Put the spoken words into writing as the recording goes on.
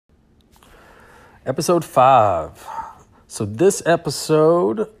Episode 5. So this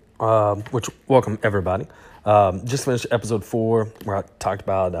episode, which welcome everybody, just finished episode 4 where I talked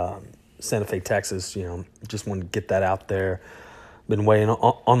about Santa Fe, Texas. Just wanted to get that out there. Been weighing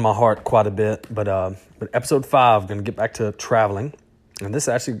on my heart quite a bit, but episode 5, going to get back to traveling, and this is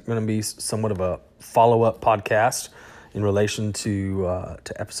actually going to be somewhat of a follow-up podcast in relation to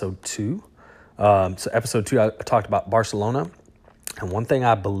episode 2. So episode 2, I talked about Barcelona. And one thing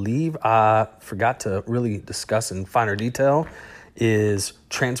I believe I forgot to really discuss in finer detail is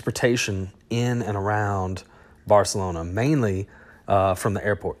transportation in and around Barcelona, mainly from the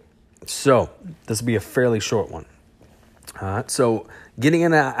airport. So this will be a fairly short one. So getting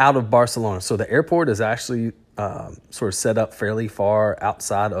in and out of Barcelona. So the airport is actually sort of set up fairly far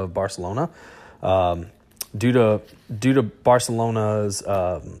outside of Barcelona. Due to Barcelona's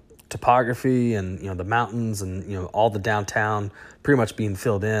topography and the mountains and all the downtown pretty much being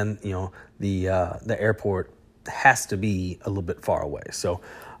filled in, the airport has to be a little bit far away. So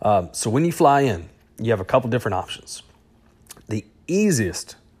when you fly in, you have a couple different options. The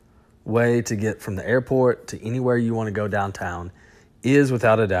easiest way to get from the airport to anywhere you want to go downtown is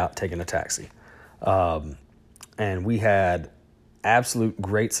without a doubt taking a taxi. And we had absolute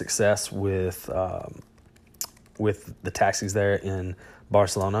great success with the taxis there in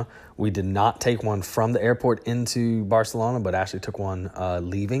Barcelona. We did not take one from the airport into Barcelona, but actually took one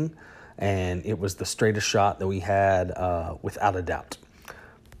leaving, and it was the straightest shot that we had without a doubt.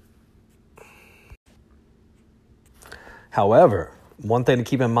 However, one thing to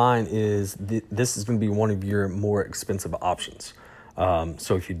keep in mind is this is going to be one of your more expensive options.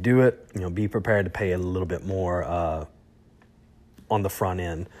 So if you do it, be prepared to pay a little bit more on the front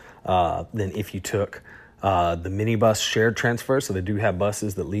end than if you took the minibus shared transfer. So they do have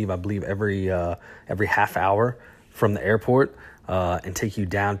buses that leave, I believe, every half hour from the airport and take you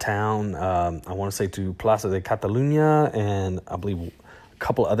downtown. I want to say to Plaza de Catalunya and I believe a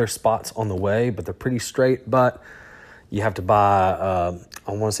couple other spots on the way, but they're pretty straight. But you have to buy,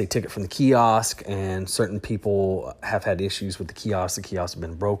 I want to say, ticket from the kiosk, and certain people have had issues with the kiosk. The kiosks have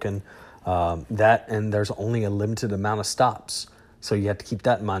been broken. And there's only a limited amount of stops. So you have to keep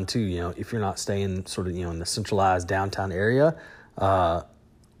that in mind too. If you're not staying sort of, in the centralized downtown area, or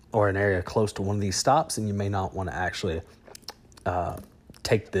an area close to one of these stops, and you may not want to actually,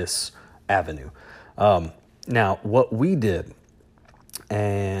 take this avenue. Now what we did,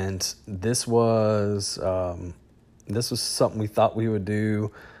 and this was something we thought we would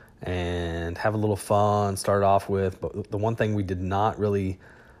do and have a little fun, start off with. But the one thing we did not really,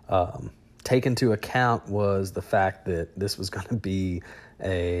 take into account was the fact that this was going to be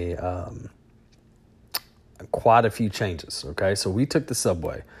quite a few changes. Okay, so we took the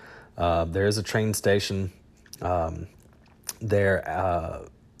subway. There is a train station there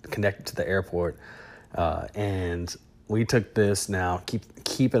connected to the airport, and we took this. Now,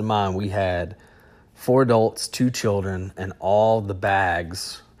 keep in mind, we had 4 adults, 2 children, and all the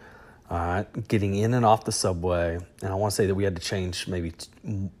bags. Getting in and off the subway, and I want to say that we had to change maybe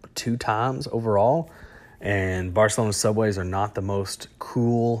 2 times overall. And Barcelona subways are not the most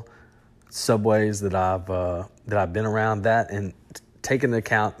cool subways that I've been around. That, and taking into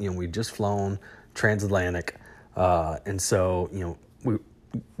account, we'd just flown transatlantic, and so we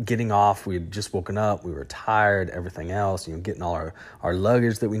getting off, we had just woken up, we were tired, everything else, getting all our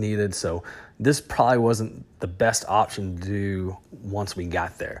luggage that we needed. So this probably wasn't the best option to do once we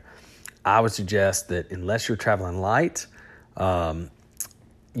got there. I would suggest that unless you're traveling light,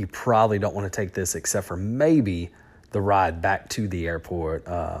 you probably don't want to take this except for maybe the ride back to the airport,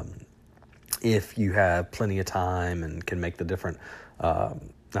 if you have plenty of time and can make the different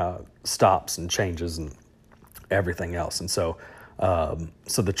stops and changes and everything else. And so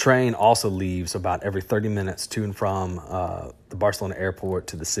the train also leaves about every 30 minutes to and from the Barcelona airport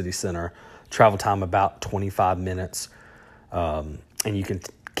to the city center. Travel time about 25 minutes, and you can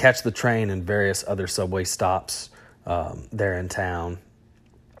catch the train and various other subway stops there in town.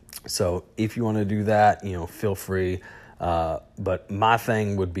 So if you want to do that, feel free. But my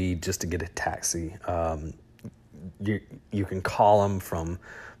thing would be just to get a taxi. You can call them from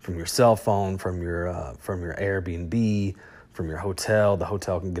your cell phone, from your Airbnb, from your hotel. The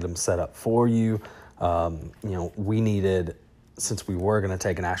hotel can get them set up for you. We needed, since we were going to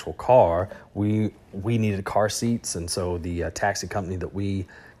take an actual car, we needed car seats, and so the taxi company that we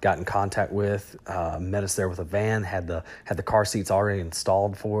got in contact with met us there with a van, had the car seats already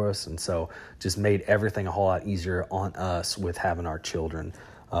installed for us, and so just made everything a whole lot easier on us with having our children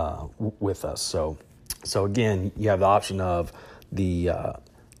with us. So again, you have the option of the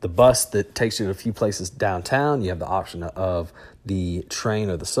the bus that takes you to a few places downtown. You have the option of the train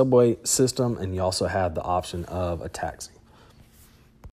or the subway system, and you also have the option of a taxi.